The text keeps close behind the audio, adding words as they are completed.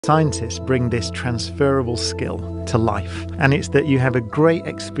Scientists bring this transferable skill to life, and it's that you have a great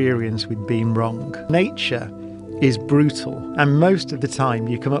experience with being wrong. Nature is brutal, and most of the time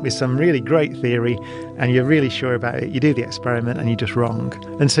you come up with some really great theory and you're really sure about it, you do the experiment and you're just wrong.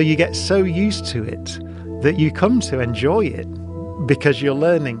 And so you get so used to it that you come to enjoy it because you're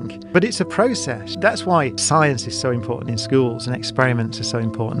learning. But it's a process. That's why science is so important in schools and experiments are so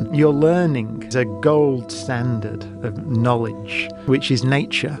important. You're learning is a gold standard of knowledge, which is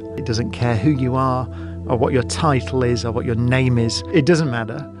nature. It doesn't care who you are or what your title is or what your name is. It doesn't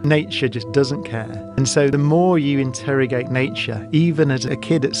matter. Nature just doesn't care. And so the more you interrogate nature, even as a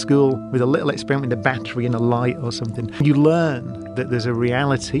kid at school with a little experiment with a battery and a light or something, you learn that there's a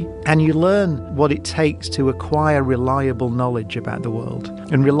reality, and you learn what it takes to acquire reliable knowledge about the world.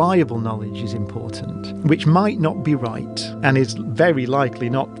 And reliable knowledge is important, which might not be right and is very likely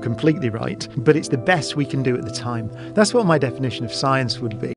not completely right, but it's the best we can do at the time. That's what my definition of science would be.